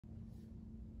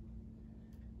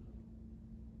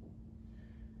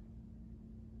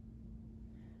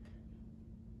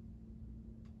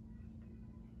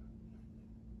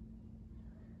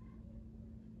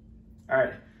All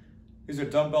right, these are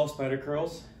dumbbell spider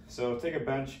curls. So take a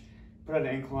bench, put it at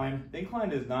an incline. The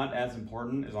incline is not as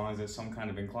important as long as it's some kind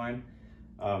of incline.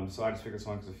 So I just pick this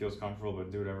one because it feels comfortable,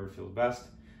 but do whatever feels best.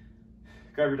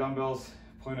 Grab your dumbbells,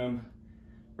 point them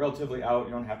relatively out.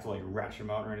 You don't have to like ratchet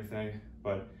them out or anything,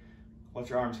 but let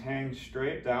your arms hang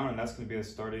straight down, and that's going to be the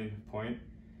starting point.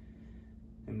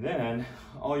 And then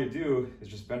all you do is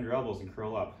just bend your elbows and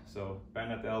curl up. So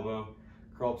bend at the elbow,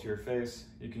 curl up to your face.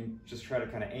 You can just try to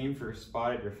kind of aim for a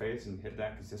spot at your face and hit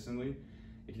that consistently.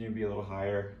 It can even be a little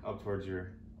higher up towards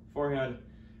your forehead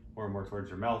or more towards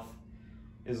your mouth.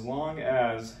 As long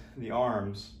as the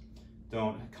arms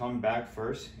don't come back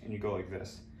first and you go like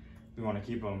this. We want to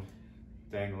keep them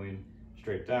dangling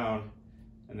straight down,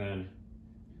 and then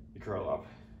you curl up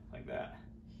like that.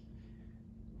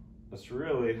 That's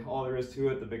really all there is to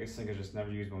it. The biggest thing is just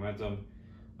never use momentum,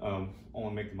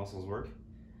 only make the muscles work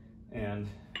and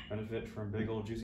benefit from big old juicy